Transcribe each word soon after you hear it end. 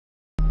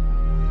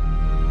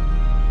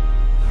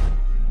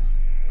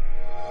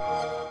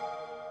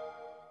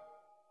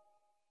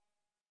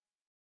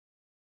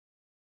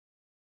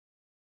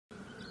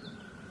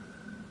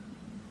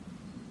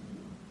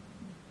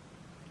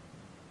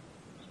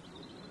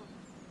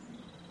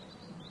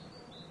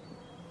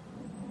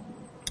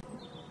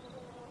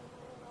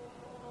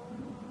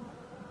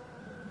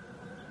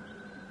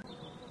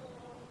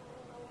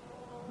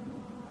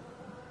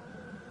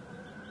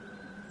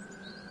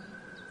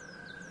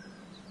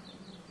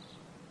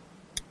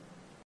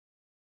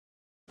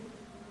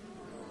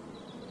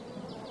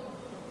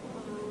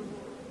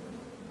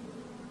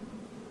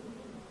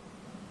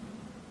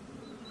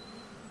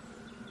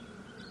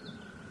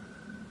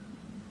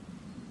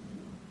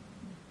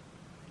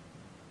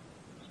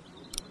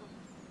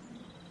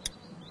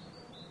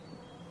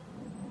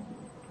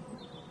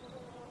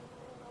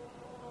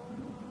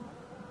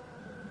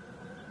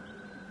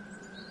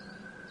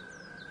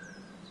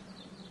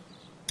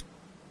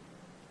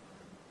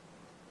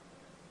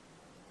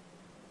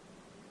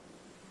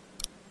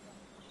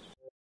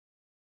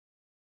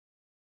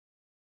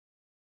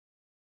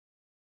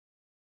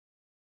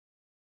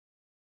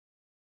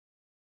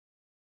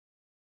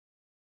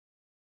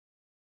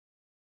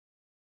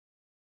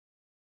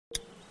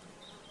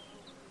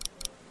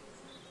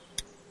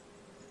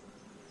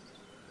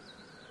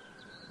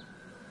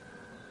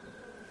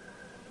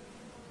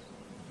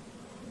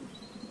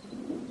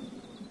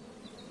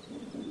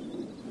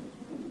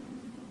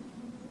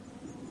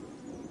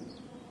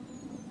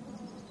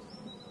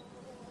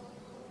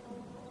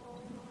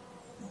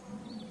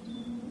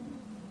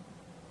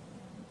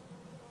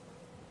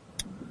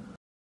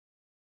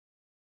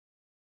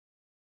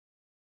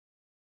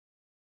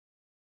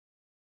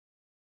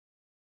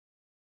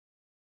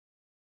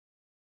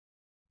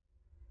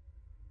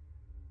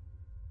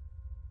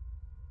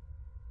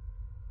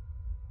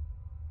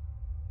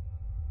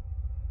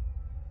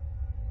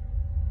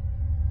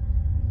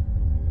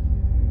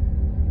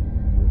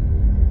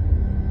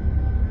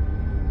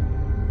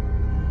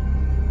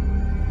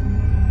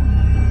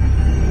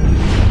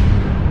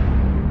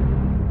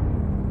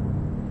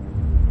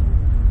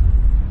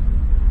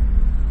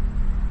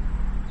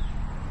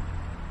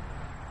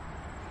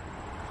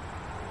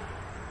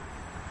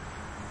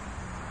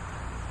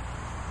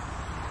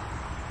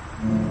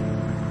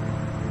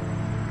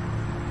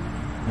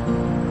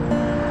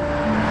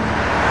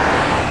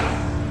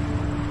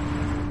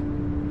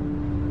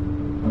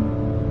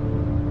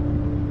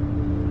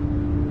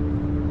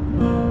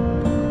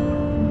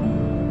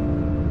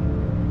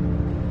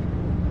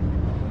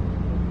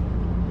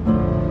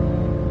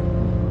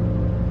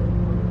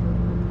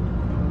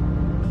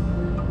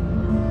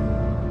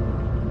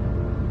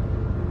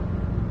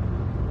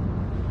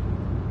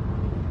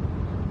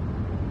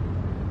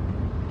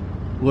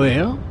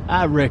Well,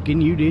 I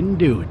reckon you didn't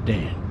do it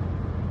then.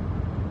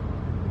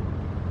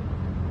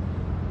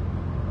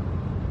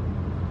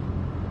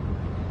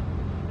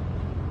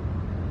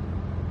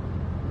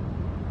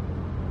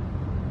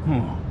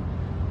 Huh.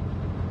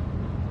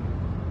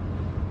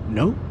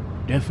 Nope,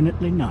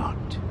 definitely not.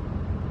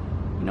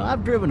 You know,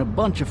 I've driven a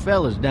bunch of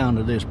fellas down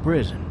to this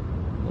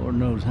prison. Lord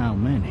knows how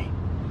many.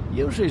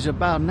 Usually it's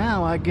about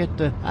now I get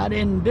the, I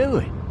didn't do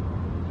it.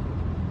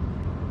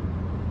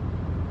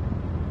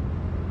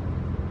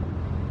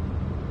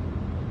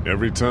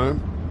 Every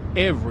time?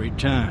 Every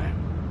time.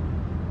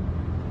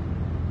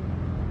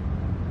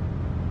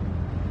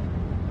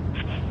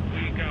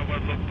 We got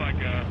what looks like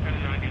a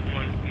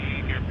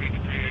 1091E near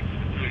Peachtree,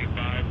 exit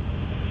 285.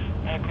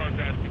 All cars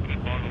asked to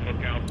keep on the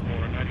lookout for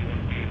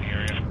 91B in the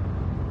area.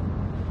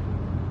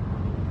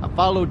 I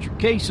followed your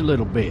case a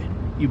little bit,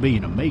 you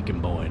being a Macon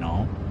boy and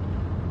all.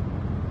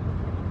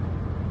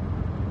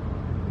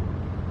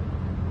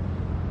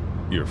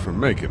 You're from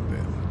Macon,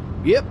 then?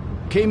 Yep,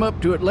 came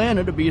up to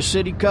Atlanta to be a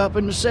city cop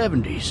in the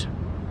 70s.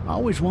 I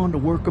always wanted to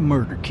work a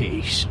murder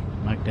case,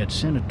 like that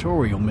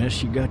senatorial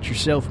mess you got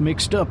yourself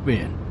mixed up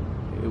in,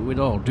 with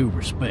all due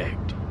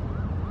respect.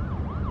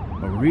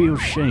 A real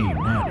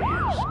shame, that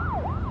is.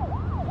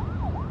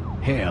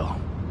 Hell,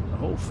 the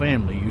whole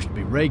family used to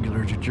be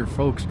regulars at your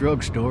folks'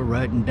 drugstore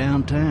right in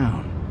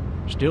downtown.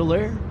 Still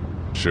there?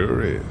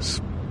 Sure is.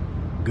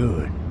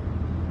 Good.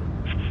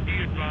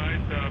 Be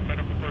advised,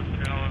 medical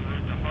personnel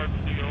and the heart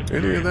seal.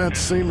 Any of that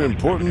seem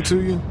important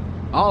to you?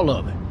 All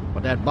of it,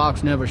 but that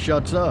box never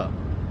shuts up.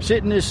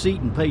 Sit in this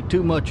seat and pay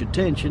too much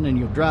attention and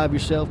you'll drive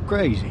yourself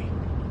crazy.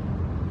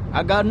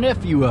 I got a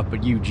nephew up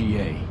at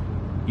UGA.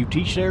 You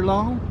teach there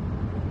long?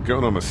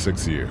 Going on my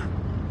 6th year.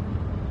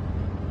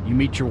 You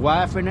meet your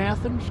wife in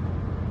Athens?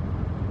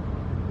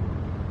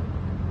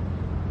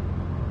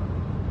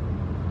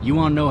 You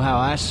want to know how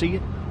I see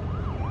it?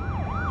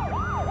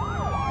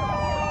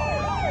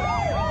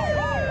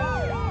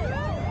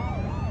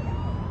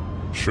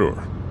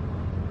 Sure.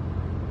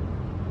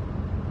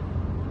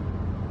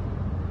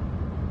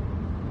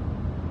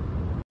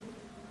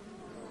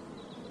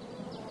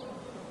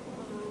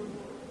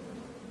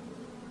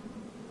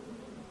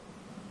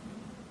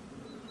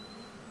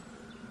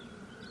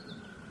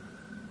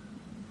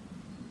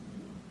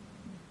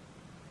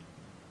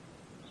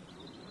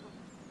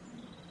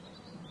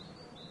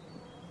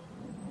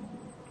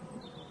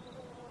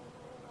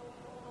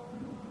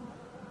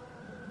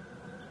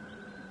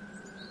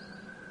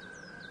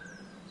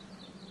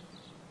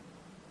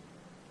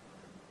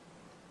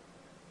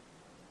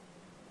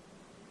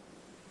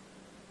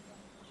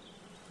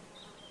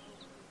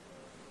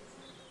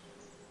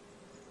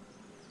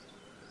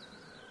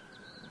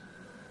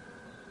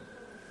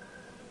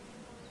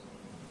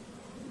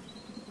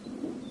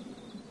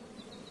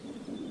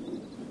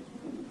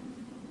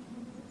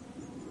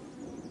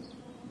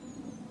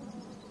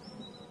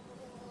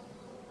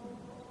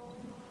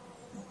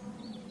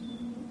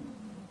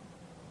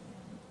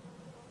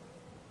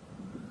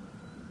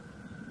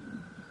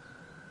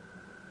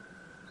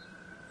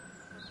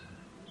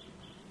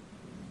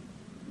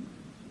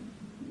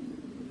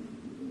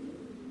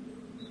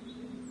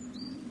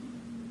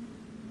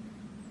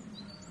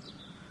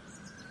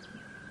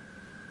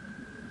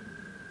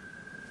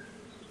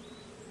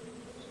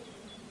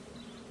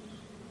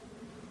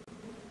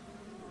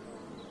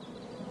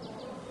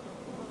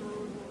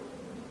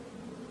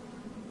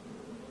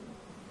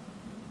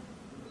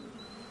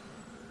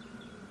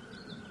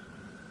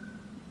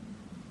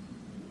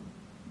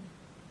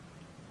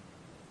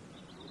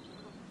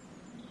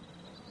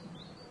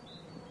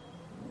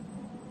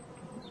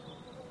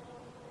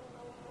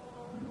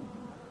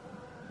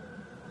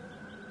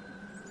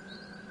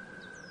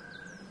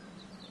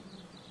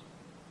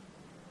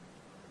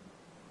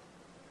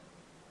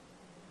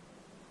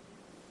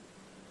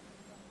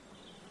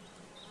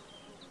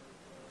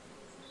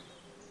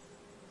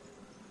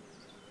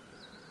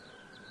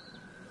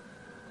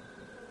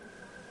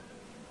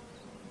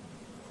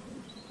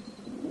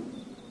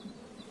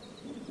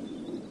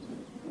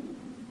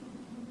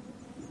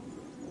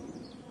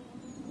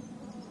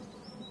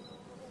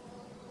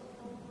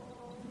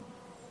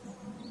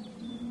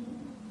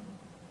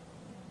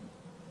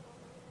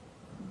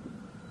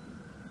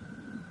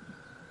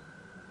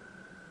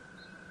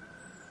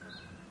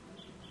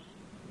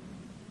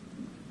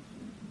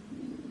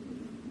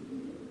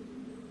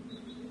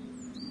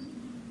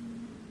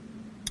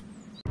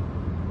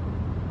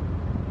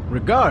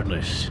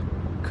 Regardless,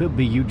 could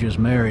be you just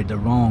married the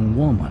wrong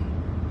woman.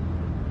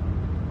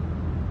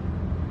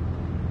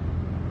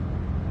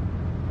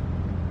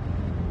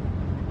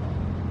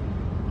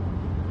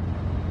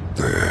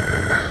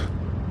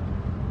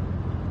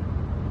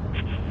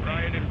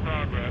 Riot in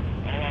progress.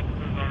 All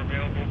officers are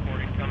available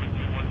for incoming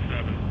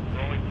 217.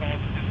 Rolling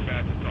calls and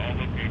dispatches to all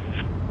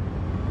locations.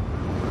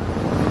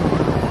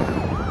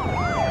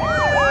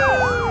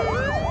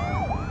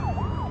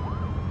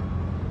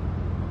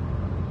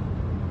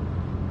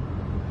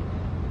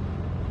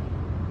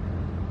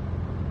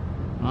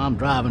 I'm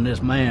driving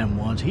this man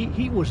once.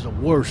 He was the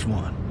worst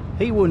one.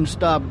 He wouldn't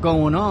stop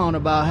going on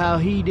about how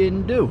he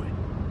didn't do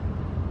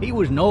it. He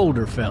was an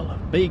older fella,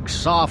 big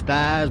soft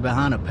eyes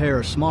behind a pair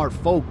of smart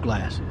folk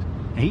glasses,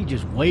 and he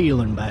just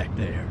wailing back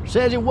there.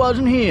 Says it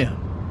wasn't him,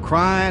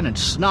 crying and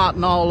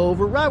snotting all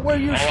over right where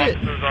you're sitting.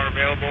 Officers are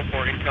available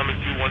for incoming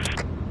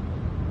 2-1.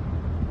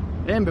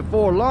 Then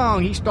before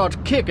long, he starts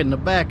kicking the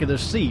back of the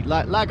seat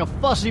like a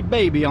fussy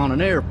baby on an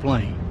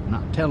airplane. And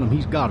I tell him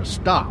he's got to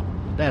stop.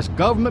 That's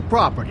government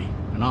property,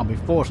 and I'll be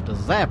forced to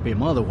zap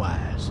him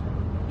otherwise.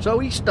 So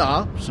he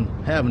stops, and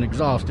having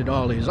exhausted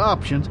all his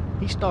options,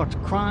 he starts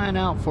crying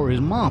out for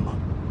his mama.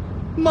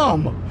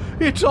 "Mama,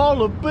 it's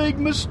all a big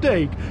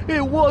mistake.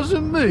 It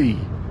wasn't me."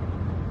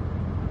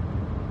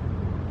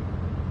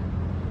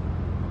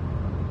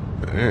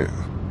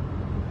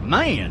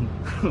 Man?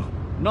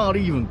 Not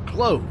even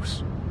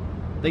close.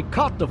 They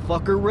caught the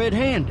fucker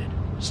red-handed,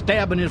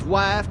 stabbing his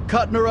wife,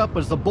 cutting her up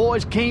as the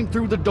boys came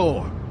through the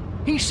door.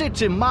 He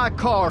sits in my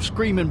car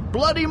screaming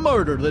bloody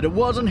murder that it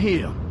wasn't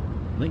him.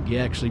 I think he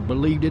actually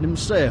believed it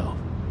himself.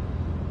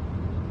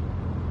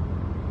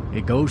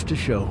 It goes to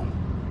show,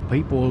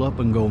 people will up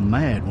and go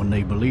mad when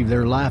they believe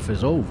their life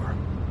is over.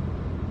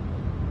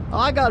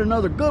 I got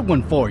another good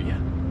one for you.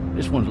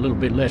 This one's a little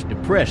bit less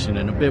depressing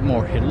and a bit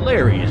more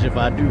hilarious, if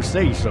I do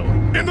say so.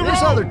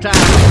 This other time...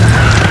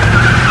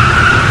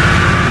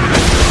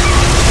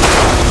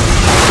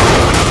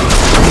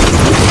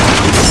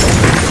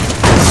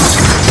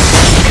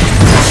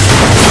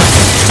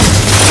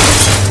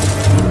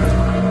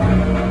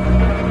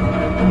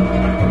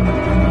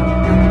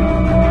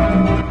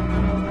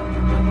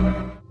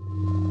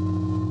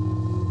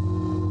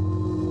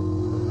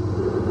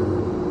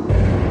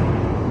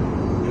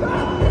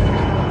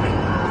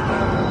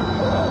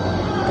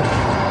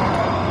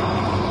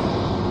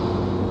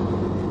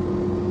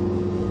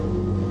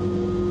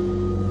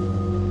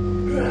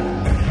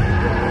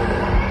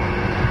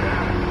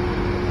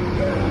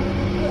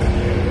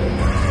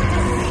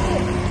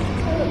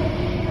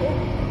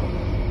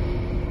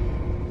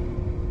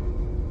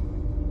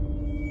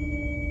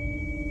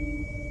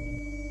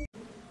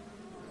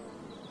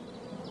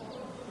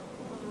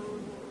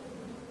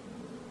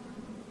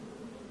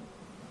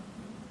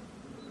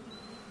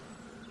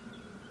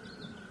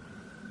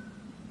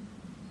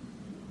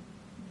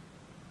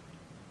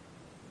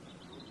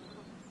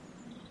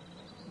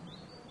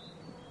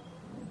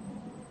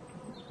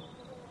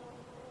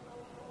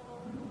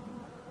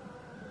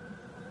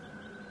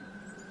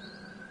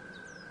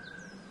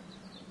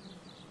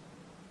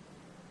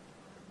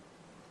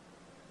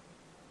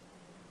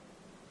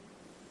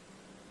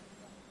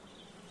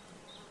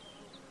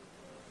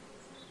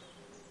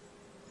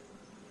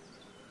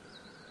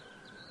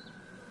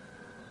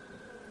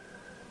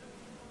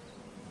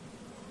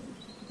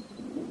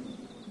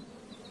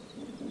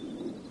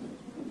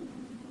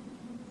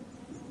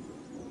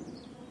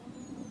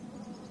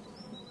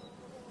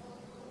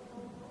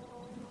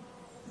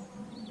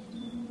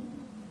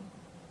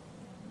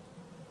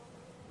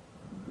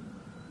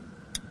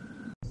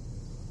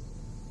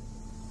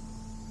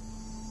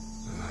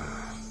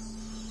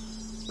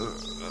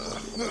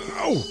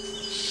 Oh,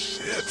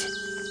 shit.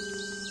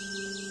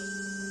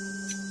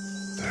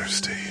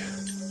 Thirsty.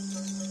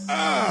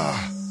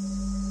 Ah!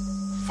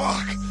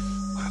 Fuck!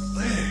 My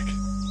leg.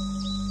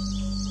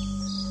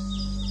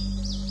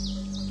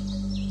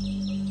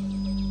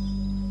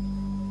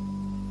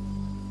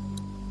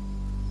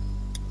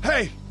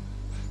 Hey!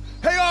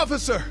 Hey,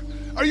 officer!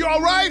 Are you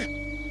all right?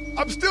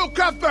 I'm still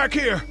cuffed back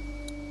here.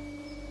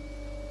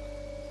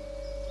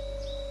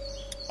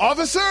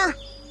 Officer?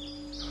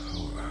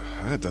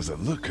 That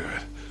doesn't look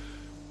good.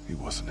 He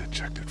wasn't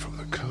ejected from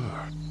the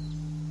car.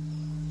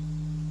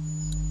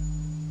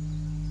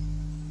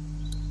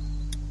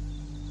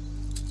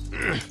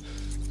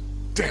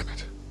 Damn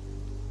it.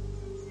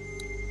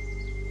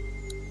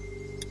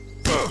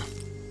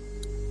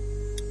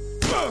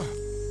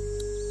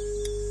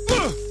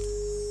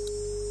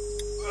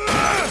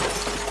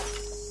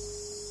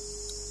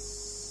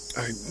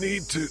 I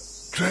need to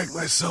drag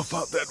myself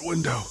out that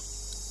window.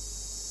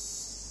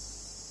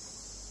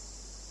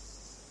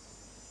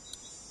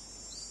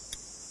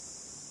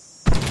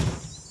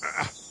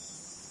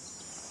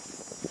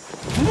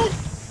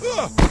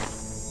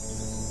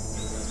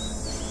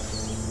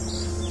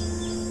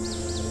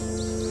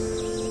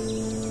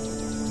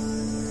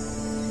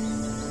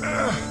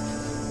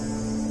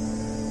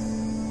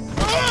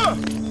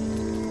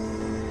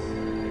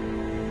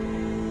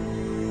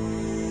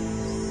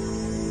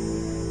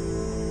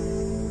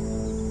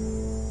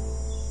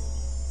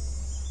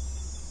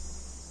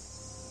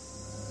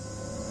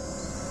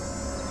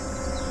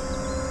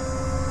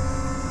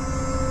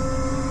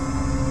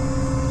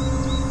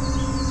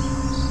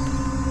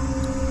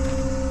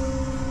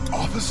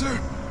 Officer?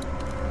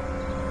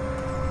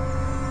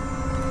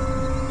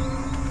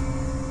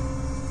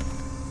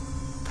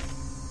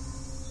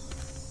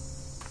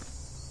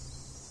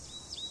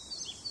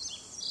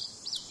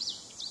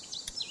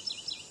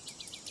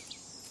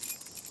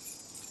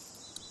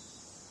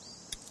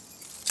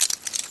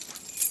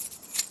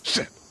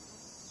 Shit.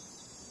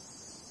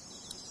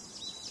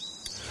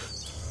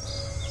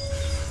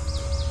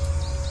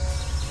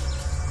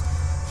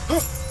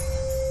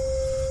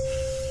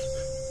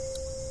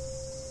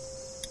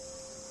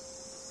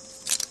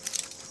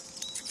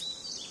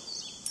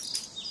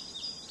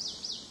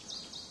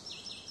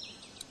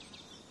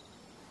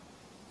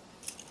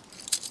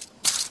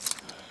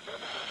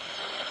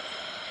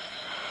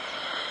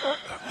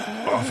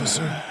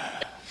 Officer?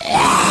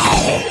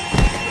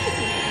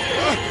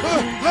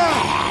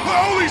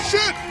 Holy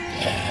shit!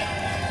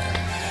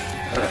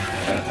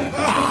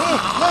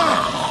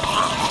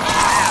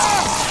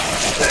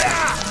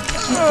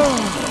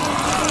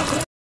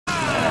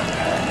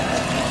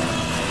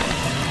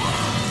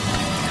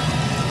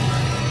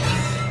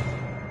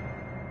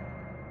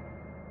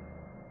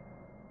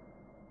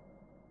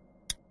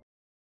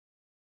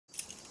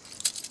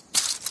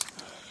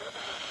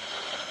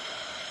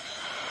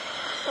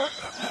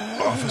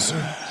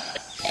 Officer?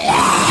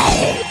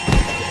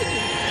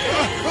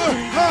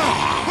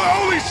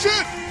 Holy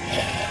shit!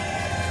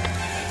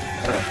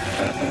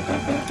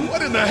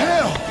 What in the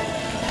hell?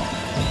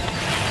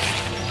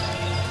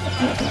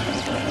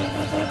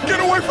 Get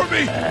away from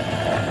me!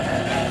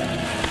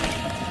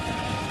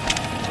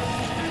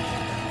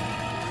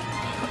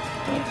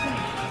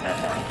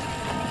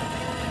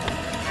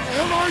 Where the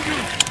hell are you?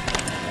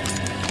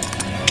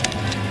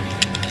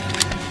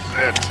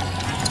 Shit!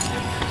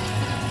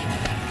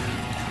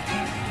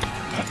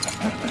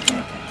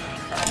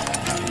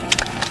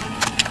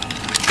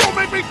 Don't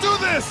make me do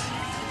this!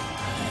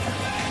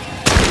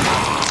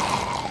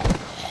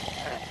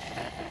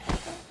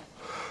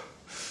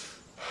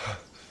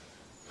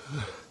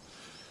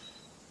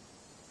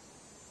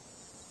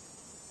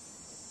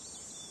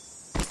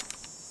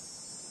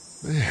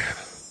 Man.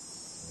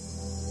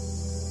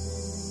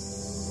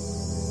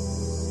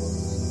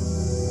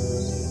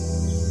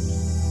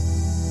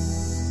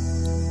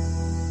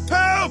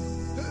 Help!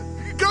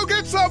 Go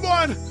get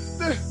someone!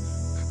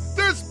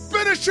 There's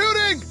been a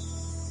shooting!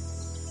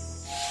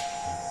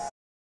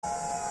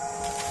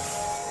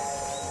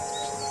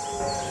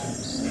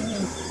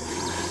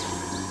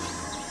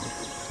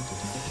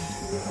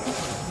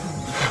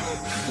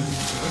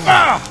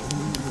 Ah!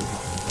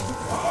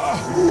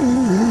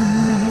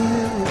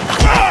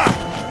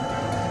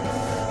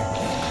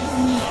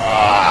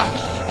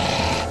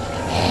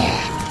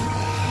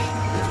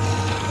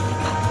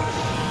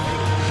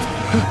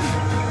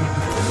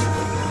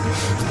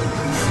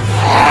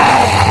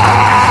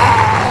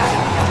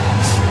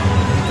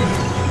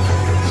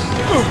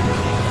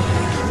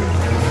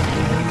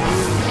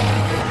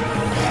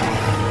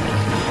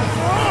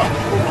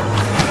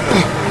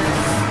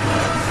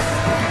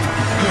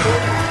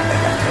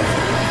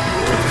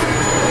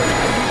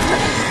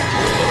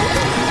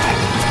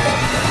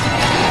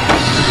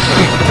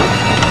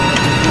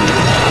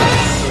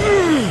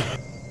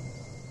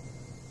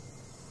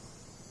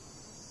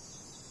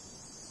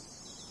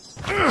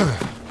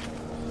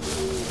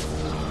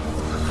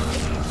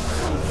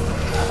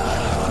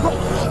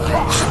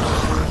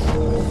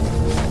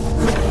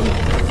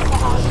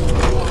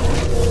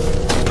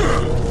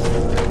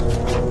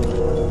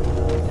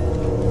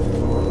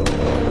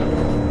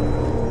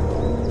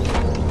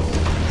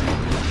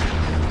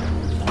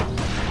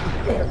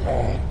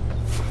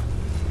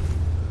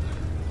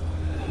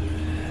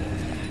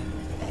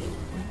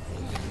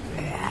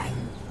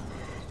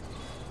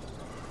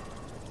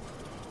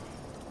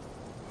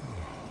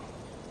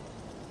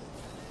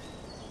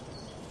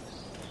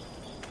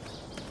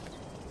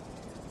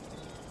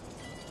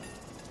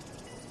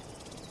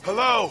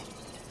 Hello?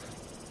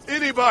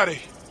 Anybody?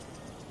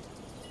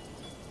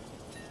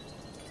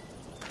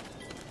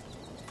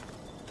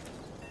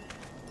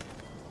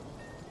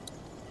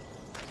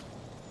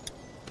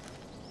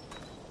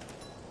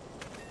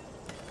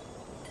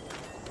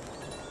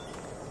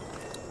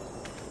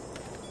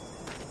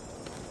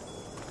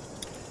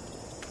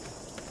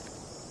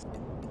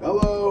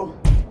 Hello?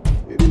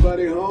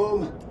 Anybody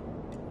home?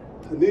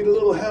 I need a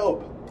little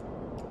help.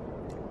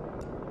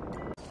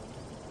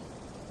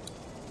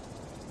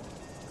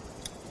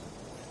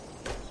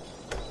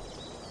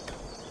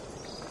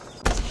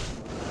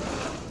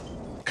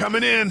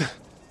 Coming in.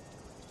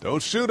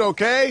 Don't shoot,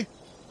 okay?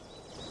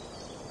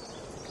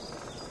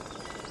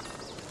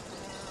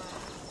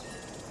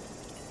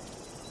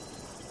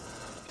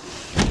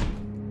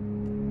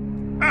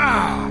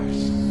 Ah!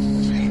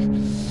 Shit.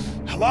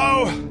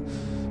 Hello?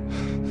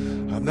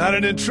 I'm not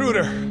an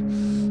intruder.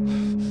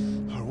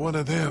 Or one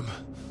of them.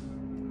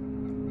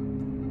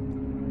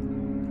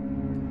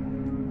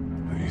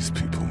 These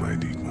people might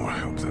need more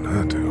help than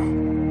I do.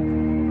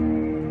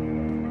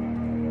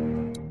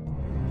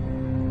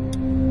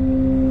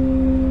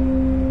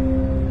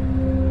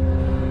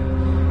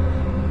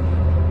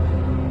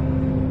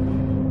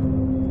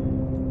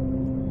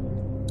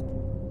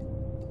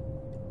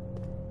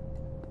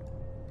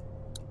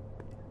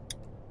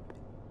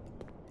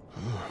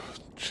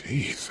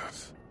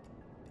 Jesus.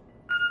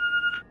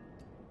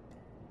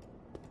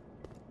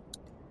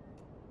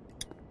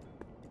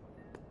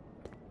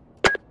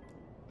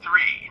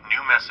 Three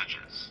new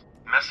messages.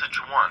 Message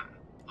 1,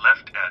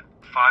 left at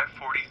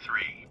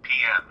 5:43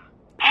 p.m.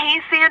 Hey,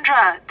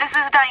 Sandra, this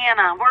is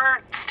Diana.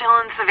 We're still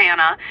in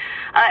Savannah.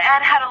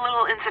 Ed had a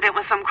little incident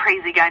with some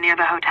crazy guy near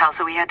the hotel,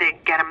 so we had to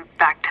get him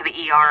back to the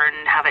ER and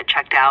have it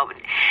checked out.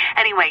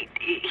 Anyway,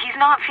 he's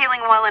not feeling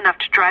well enough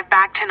to drive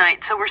back tonight,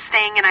 so we're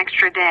staying an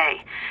extra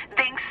day.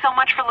 Thanks so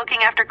much for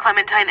looking after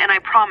Clementine, and I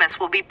promise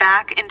we'll be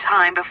back in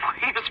time before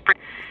you spring.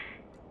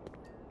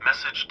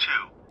 Message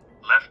 2,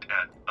 left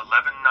at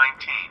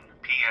 11:19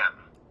 p.m.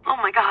 Oh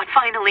my God,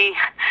 finally.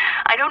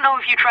 I don't know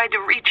if you tried to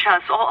reach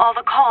us. All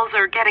the calls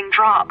are getting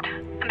dropped.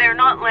 They're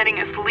not letting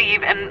us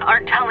leave and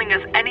aren't telling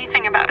us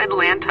anything about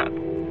Atlanta.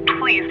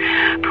 Please,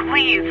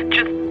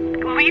 just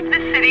leave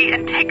the city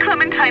and take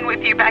Clementine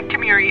with you back to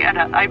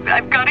Murrieta.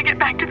 I've got to get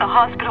back to the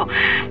hospital.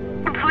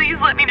 Please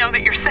let me know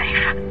that you're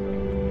safe.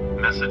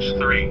 Message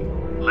 3,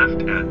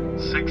 left at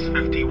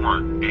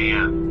 6:51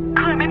 a.m.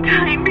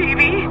 Clementine,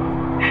 baby.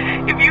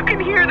 If you can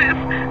hear this,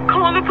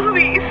 call the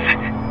police.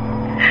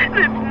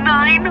 That's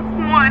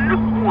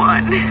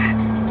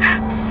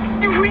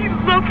 911. We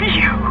love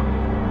you.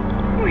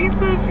 We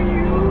love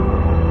you.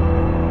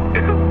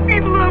 We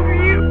love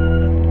you.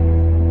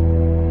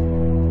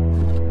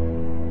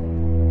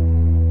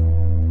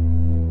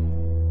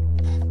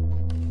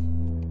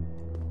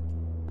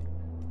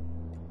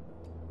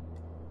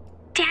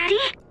 Daddy?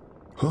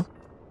 Huh?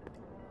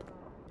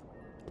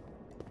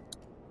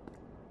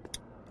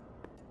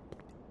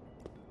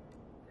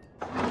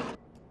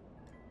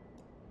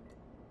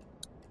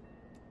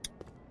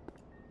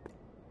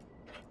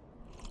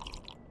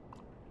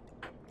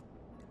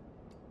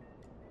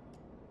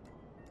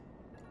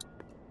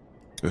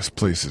 This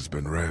place has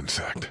been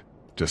ransacked.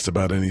 Just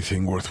about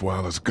anything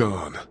worthwhile is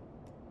gone.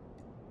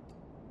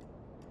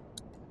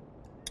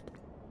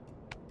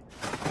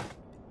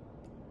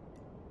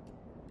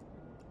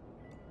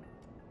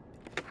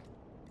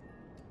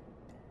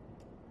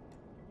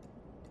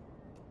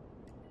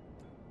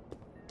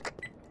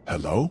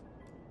 Hello?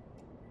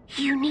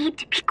 You need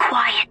to be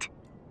quiet.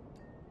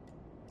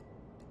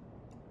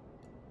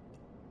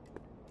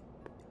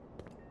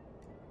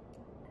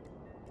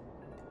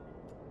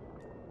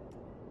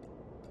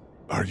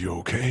 Are you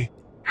okay?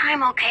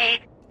 I'm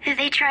okay.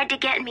 They tried to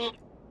get me,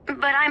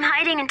 but I'm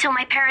hiding until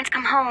my parents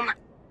come home.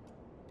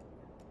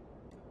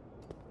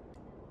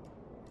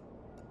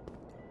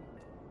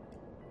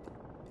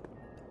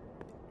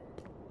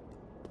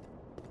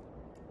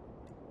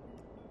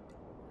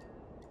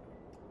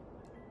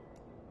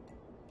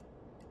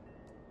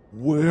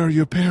 Where are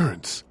your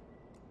parents?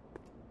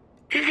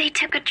 They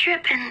took a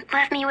trip and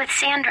left me with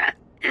Sandra.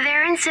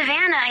 They're in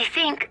Savannah, I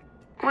think,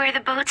 where the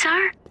boats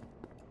are.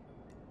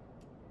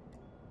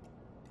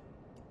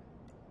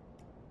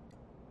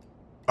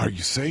 Are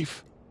you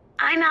safe?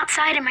 I'm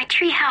outside in my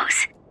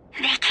treehouse.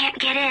 They can't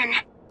get in.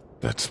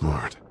 That's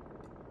smart.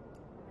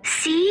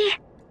 See?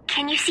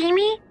 Can you see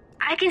me?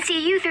 I can see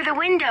you through the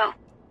window.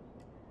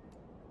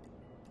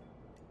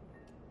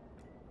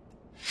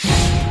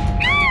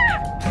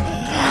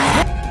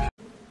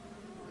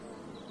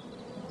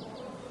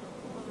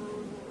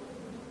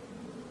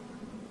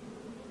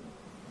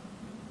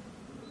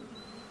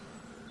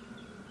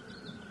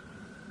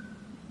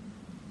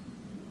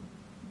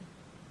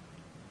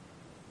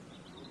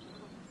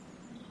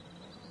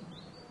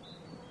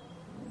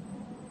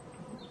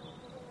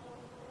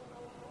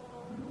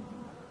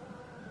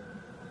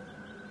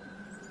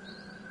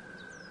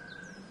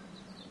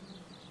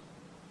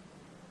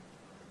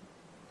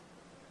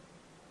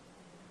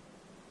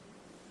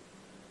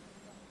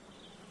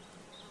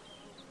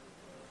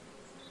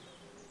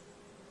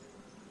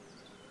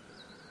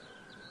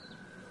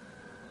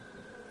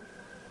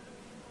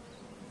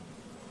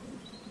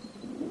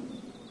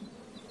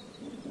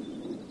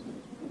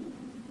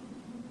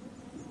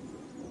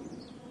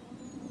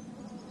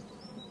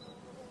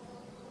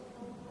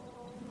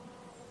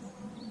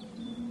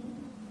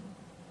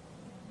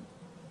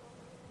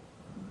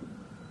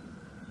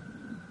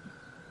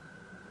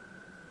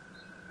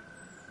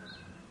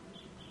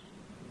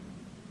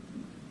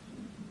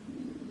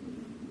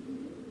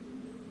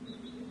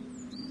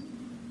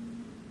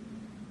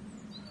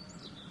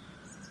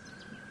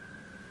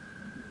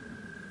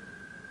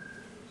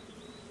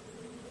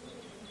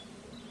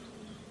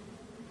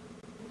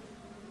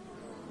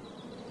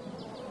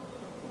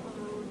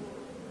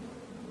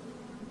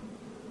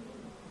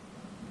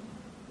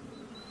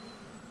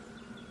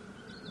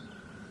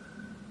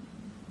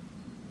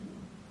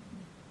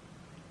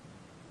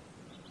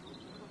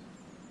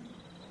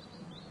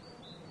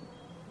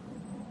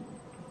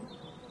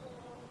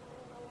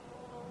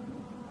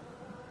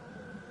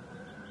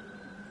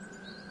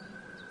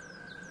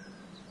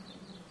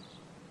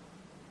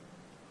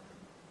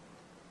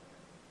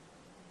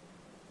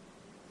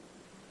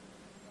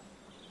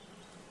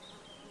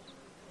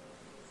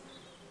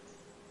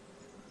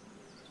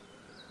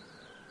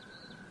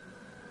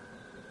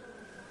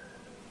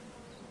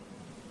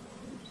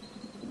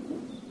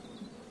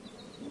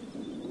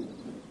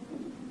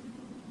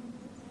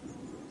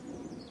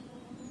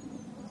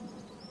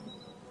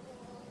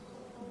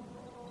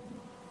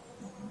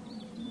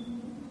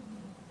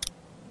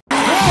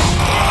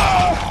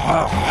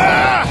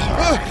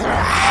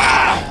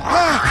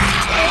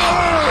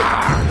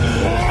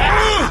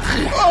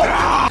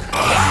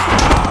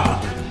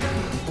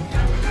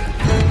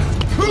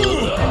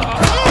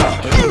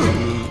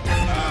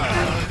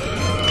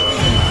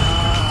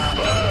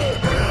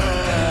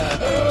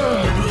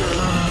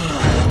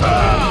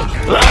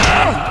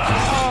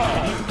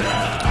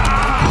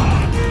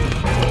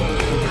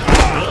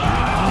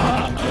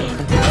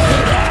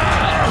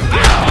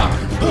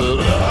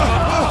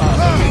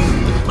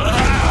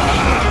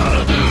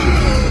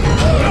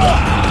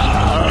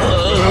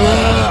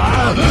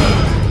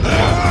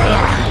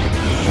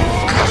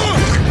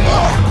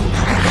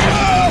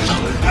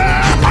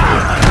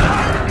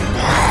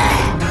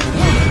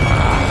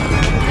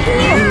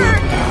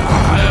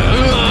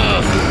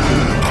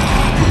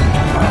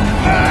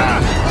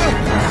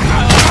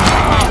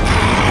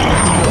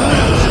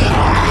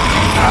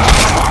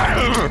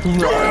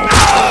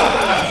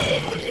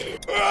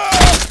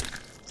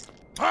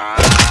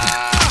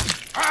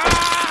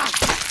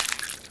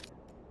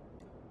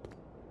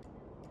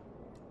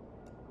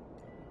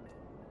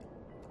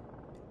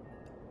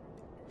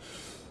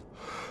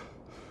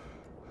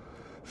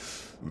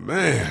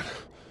 Man.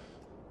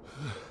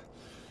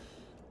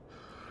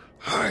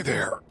 Hi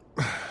there.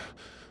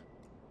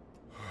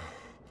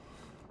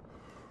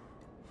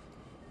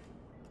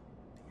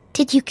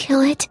 Did you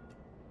kill it?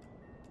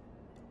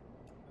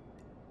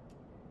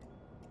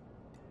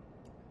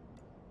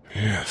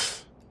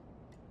 Yes.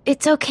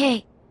 It's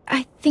okay.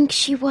 I think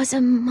she was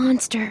a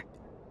monster.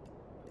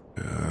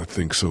 I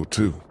think so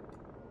too.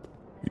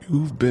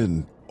 You've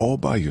been all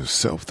by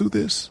yourself through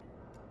this?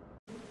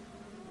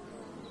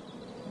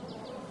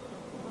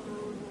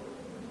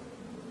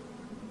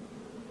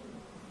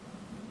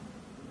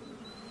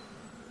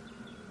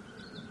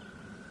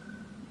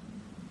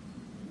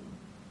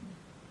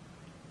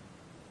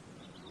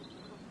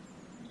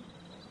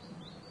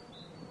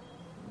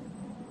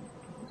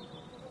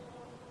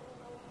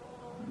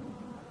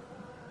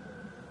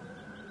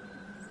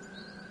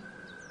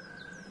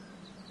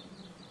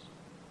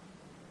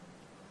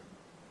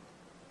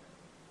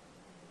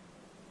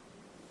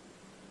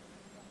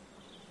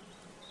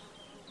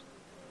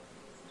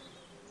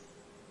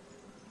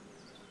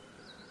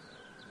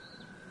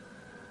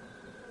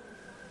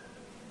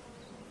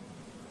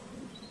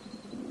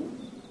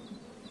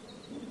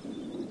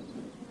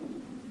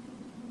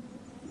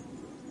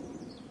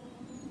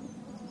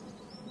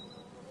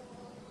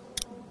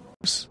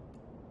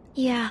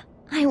 Yeah,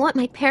 I want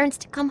my parents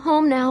to come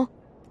home now.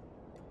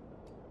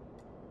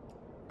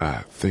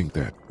 I think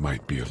that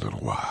might be a little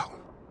while,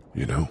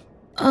 you know?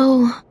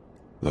 Oh.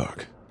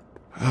 Look,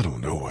 I don't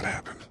know what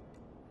happened,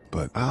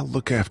 but I'll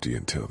look after you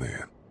until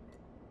then.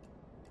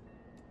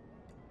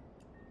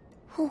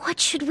 What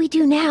should we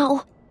do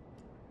now?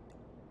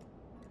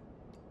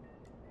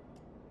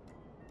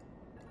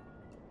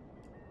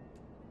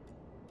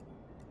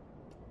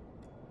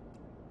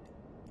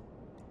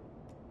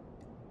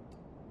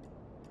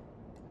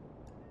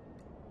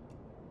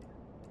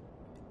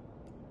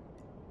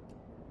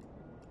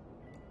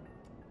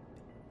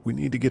 We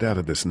need to get out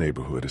of this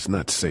neighborhood. It's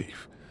not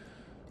safe.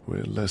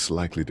 We're less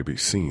likely to be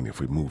seen if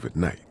we move at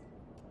night.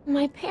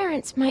 My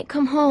parents might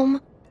come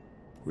home.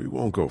 We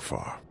won't go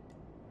far.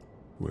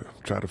 We'll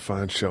try to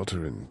find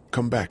shelter and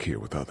come back here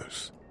with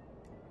others.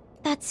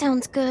 That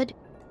sounds good.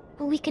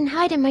 We can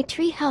hide in my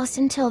treehouse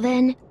until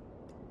then.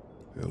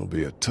 It'll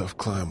be a tough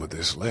climb with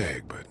this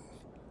leg, but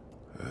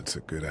that's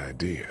a good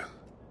idea.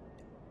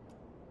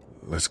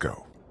 Let's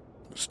go.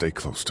 Stay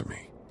close to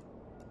me.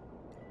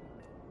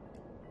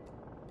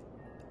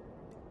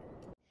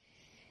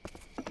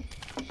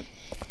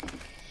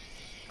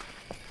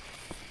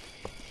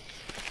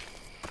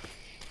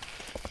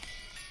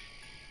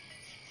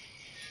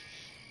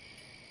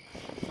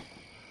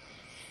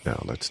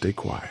 Now let's stay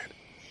quiet.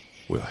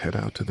 We'll head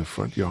out to the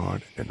front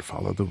yard and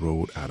follow the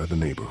road out of the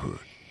neighborhood.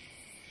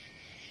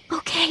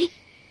 Okay.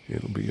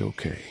 It'll be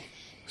okay.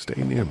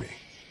 Stay near me,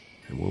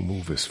 and we'll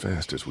move as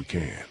fast as we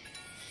can.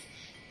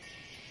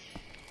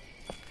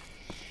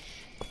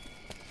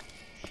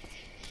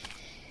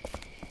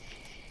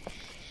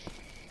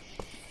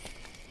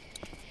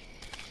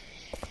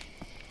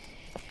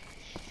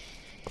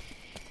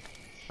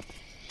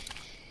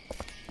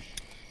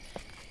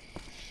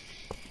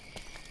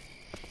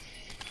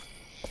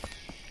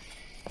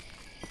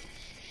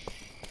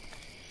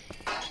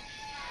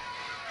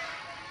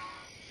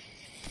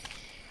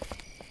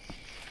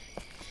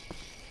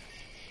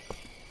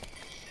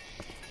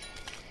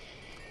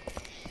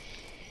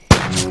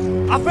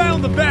 I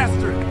found the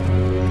bastard!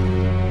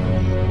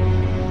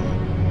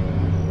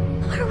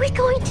 Are we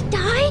going to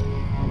die?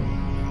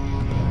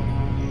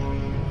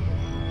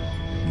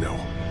 No,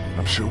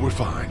 I'm sure we're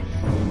fine.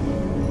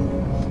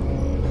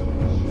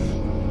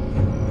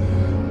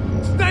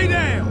 Stay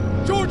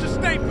down! Georgia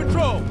State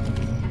Patrol!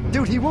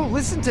 Dude, he won't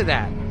listen to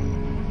that.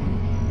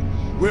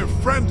 We're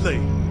friendly.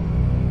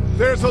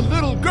 There's a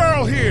little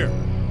girl here.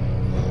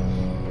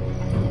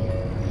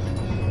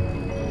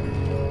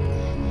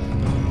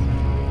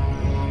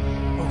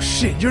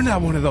 Shit, you're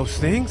not one of those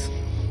things.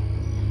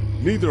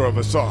 Neither of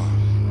us are.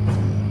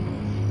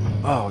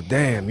 Oh,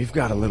 damn, you've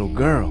got a little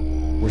girl.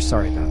 We're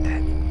sorry about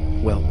that.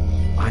 Well,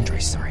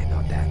 Andre's sorry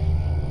about that.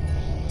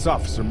 It's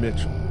Officer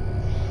Mitchell.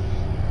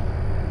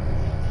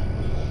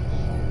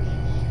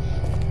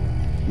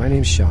 My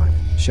name's Sean.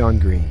 Sean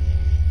Green.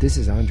 This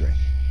is Andre.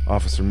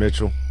 Officer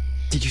Mitchell.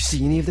 Did you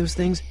see any of those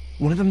things?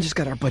 One of them just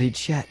got our buddy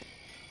Chet.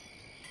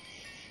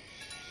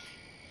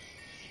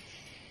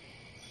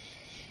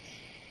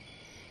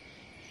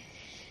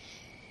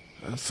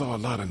 I saw a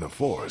lot in the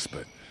forest,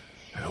 but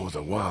that was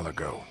a while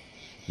ago.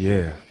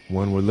 Yeah,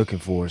 one we're looking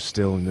for is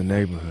still in the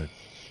neighborhood.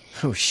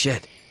 Oh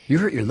shit, you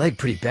hurt your leg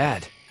pretty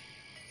bad.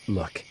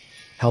 Look,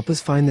 help us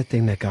find the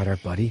thing that got our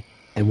buddy,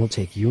 and we'll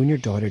take you and your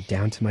daughter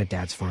down to my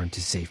dad's farm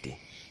to safety.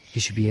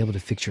 He should be able to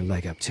fix your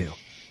leg up too.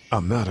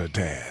 I'm not her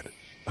dad.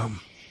 Her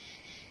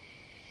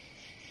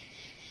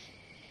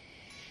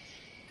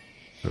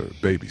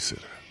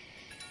babysitter.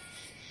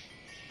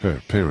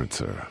 Her parents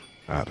are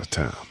out of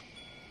town.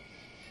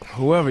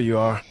 Whoever you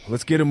are,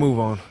 let's get a move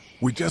on.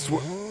 We just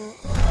were...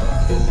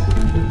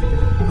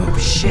 Oh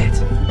shit,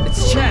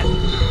 it's Chet!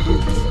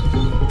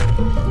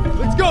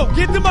 Let's go!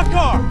 Get to my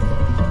car!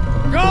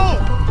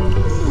 Go!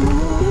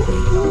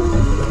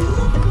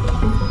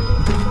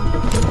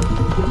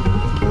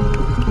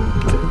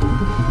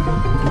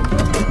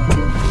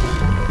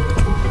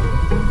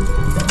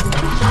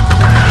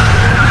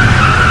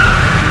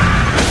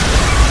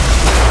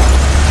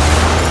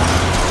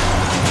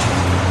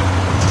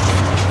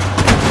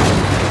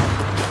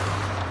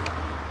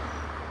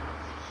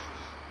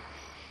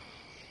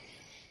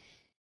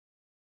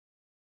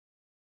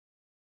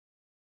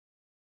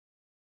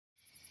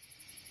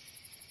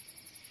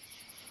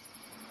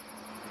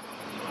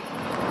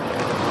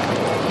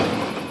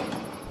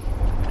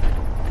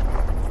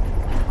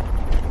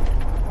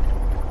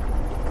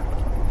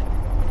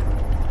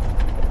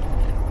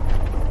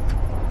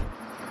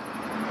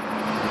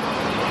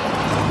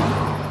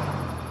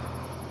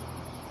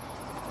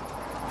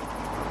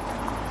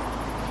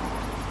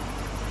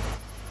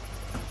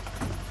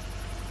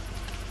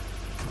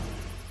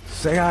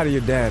 Say hi to your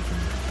dad for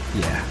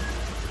me. Yeah,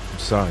 I'm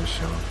sorry,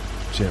 Sean.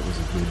 Chet was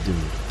a good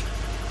dude.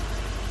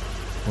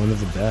 one of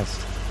the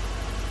best.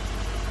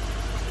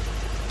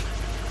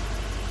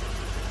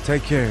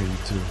 Take care of you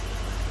two.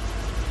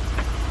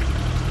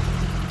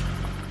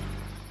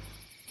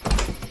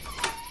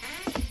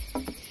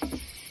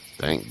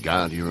 Thank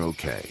God you're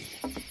okay.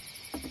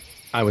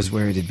 I was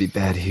worried it'd be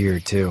bad here,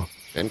 too.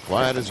 Been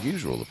quiet as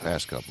usual the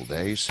past couple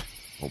days.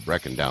 Old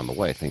Brecken down the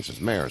way thinks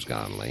his mare's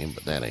gone lame,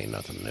 but that ain't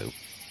nothing new.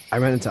 I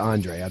ran into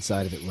Andre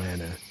outside of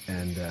Atlanta,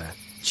 and,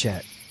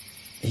 Chet.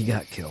 He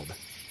got killed.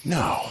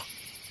 No.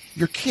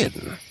 You're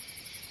kidding.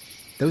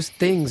 Those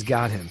things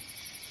got him.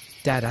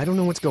 Dad, I don't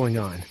know what's going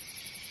on.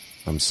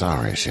 I'm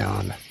sorry,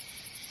 Sean.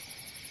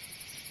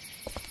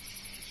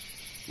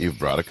 You've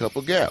brought a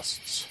couple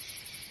guests.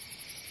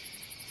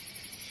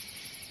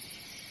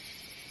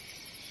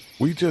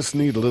 We just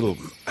need a little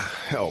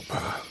help.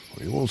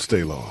 We won't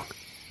stay long.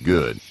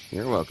 Good.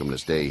 You're welcome to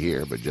stay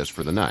here, but just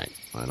for the night.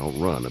 I don't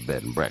run a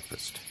bed and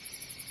breakfast.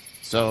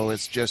 So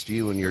it's just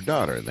you and your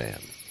daughter, then?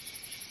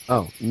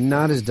 Oh,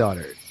 not his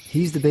daughter.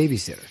 He's the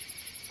babysitter.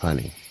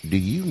 Honey, do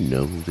you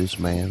know this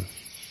man?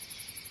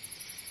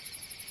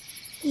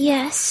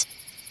 Yes.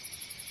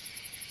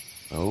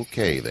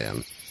 Okay,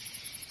 then.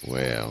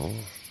 Well,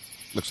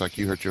 looks like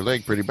you hurt your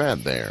leg pretty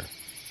bad there.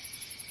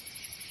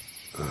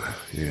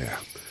 Yeah.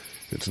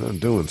 It's not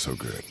doing so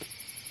good.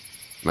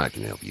 I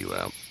can help you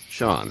out.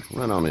 Sean,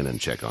 run on in and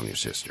check on your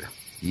sister.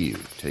 You,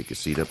 take a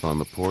seat up on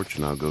the porch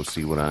and I'll go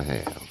see what I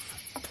have.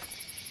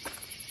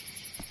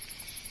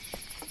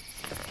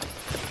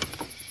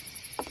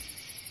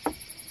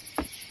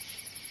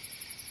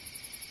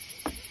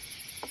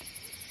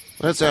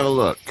 Let's have a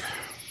look.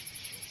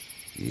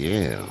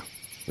 Yeah,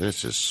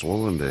 this is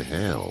swollen to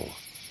hell.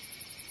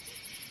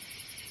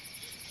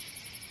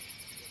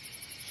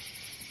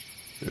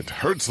 It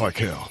hurts like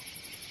hell.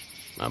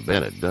 I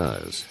bet it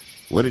does.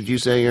 What did you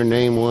say your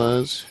name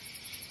was?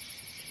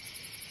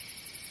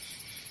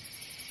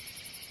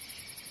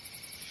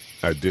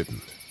 I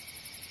didn't.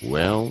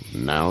 Well,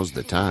 now's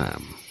the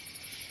time.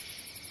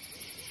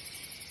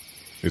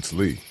 It's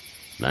Lee.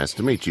 Nice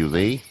to meet you,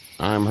 Lee.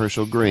 I'm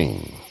Herschel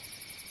Green.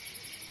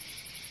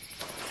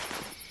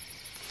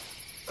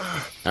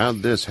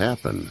 How'd this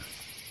happen?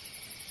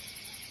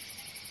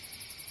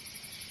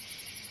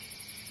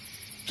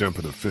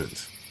 Jumping a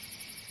fence.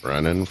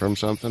 Running from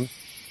something?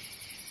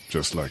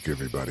 Just like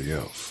everybody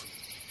else.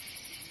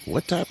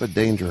 What type of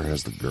danger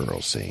has the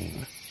girl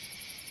seen?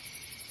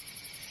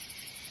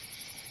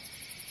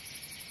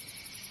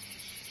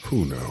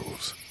 Who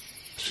knows?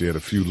 She had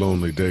a few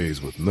lonely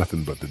days with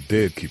nothing but the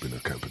dead keeping her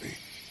company.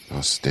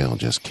 I still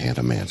just can't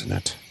imagine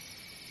it.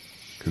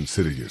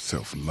 Consider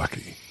yourself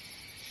lucky.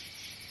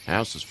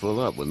 House is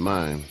full up with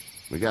mine.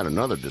 We got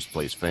another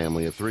displaced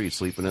family of 3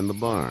 sleeping in the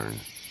barn.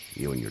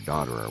 You and your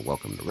daughter are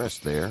welcome to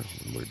rest there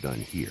when we're done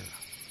here.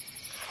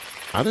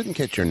 I didn't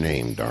catch your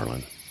name,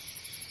 darling.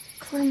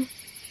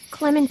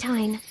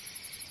 Clementine.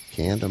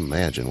 Can't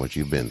imagine what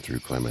you've been through,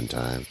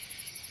 Clementine.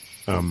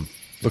 I'm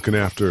looking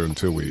after her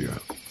until we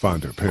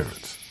find her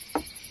parents.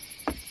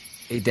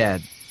 Hey,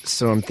 Dad,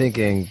 so I'm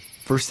thinking,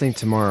 first thing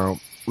tomorrow,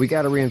 we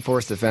gotta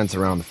reinforce the fence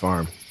around the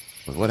farm.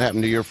 With what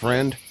happened to your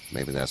friend,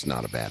 maybe that's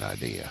not a bad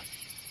idea.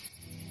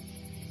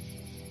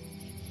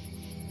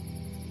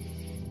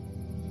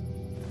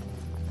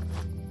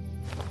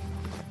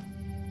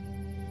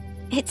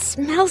 It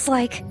smells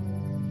like...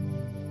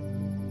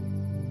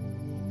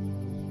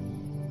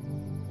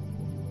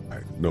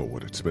 I know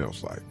what it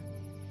smells like.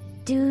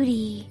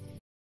 duty.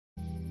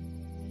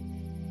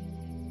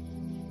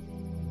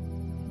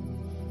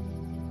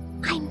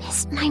 I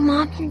miss my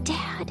mom and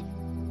dad.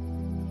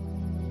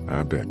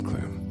 I bet,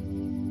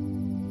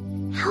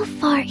 Clem. How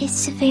far is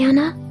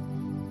Savannah?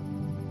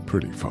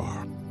 Pretty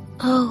far.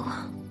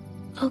 Oh,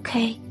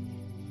 okay.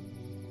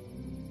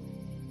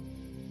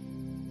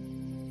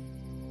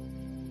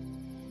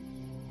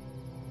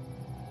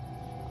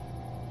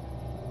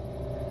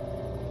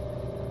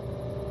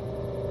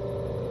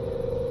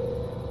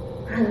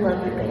 I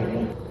love you,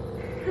 baby.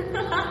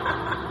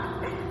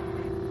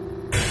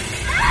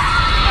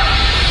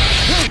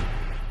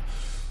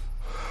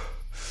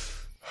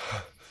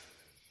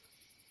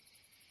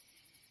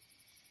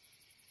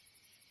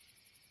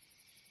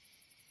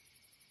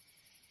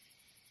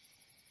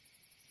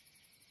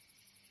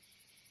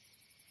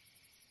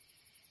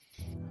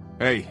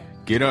 Hey,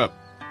 get up.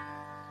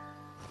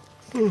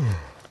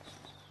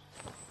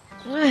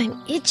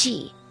 I'm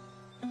itchy.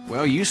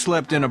 Well, you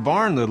slept in a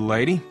barn, little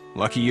lady.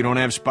 Lucky you don't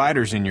have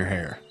spiders in your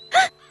hair.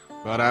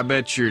 But I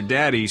bet your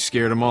daddy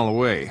scared them all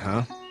away,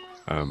 huh?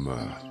 I'm,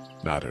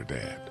 not her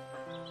dad.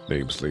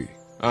 Name's Lee.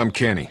 I'm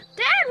Kenny.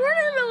 Dad, we're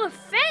in the middle of a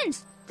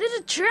fence. There's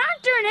a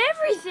tractor and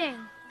everything.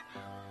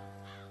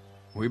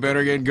 We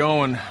better get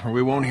going, or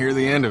we won't hear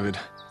the end of it.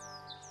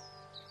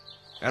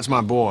 That's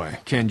my boy,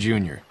 Ken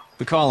Jr.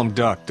 They call him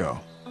Duck, though.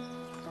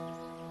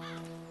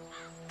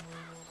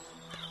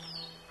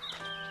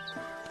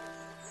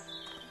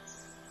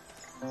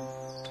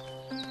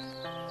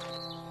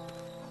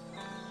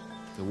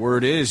 The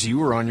word is you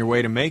were on your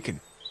way to Macon.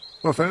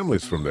 My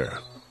family's from there.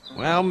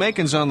 Well,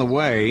 Macon's on the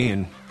way,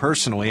 and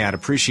personally, I'd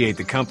appreciate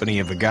the company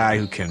of a guy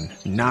who can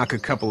knock a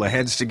couple of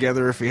heads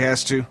together if he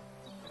has to.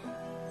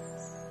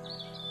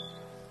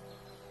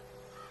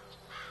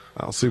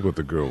 I'll see what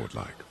the girl would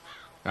like.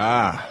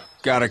 Ah,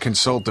 gotta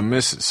consult the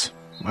missus.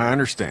 I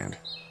understand.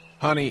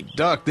 Honey,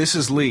 Duck, this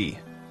is Lee.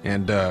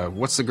 And,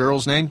 what's the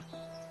girl's name?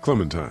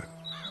 Clementine.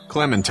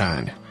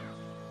 Clementine.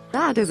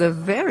 That is a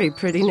very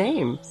pretty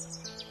name.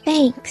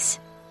 Thanks.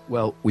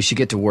 Well, we should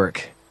get to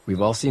work.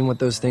 We've all seen what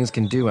those things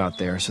can do out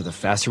there, so the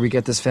faster we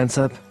get this fence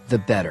up, the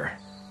better.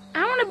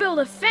 I want to build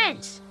a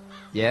fence.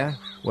 Yeah?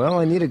 Well,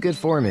 I need a good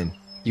foreman.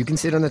 You can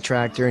sit on the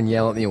tractor and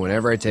yell at me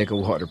whenever I take a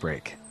water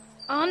break.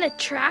 On the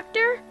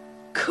tractor?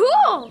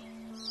 Cool!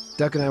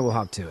 Duck and I will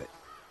hop to it.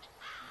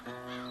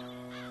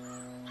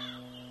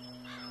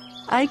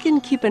 I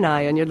can keep an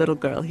eye on your little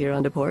girl here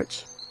on the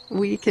porch.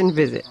 We can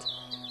visit.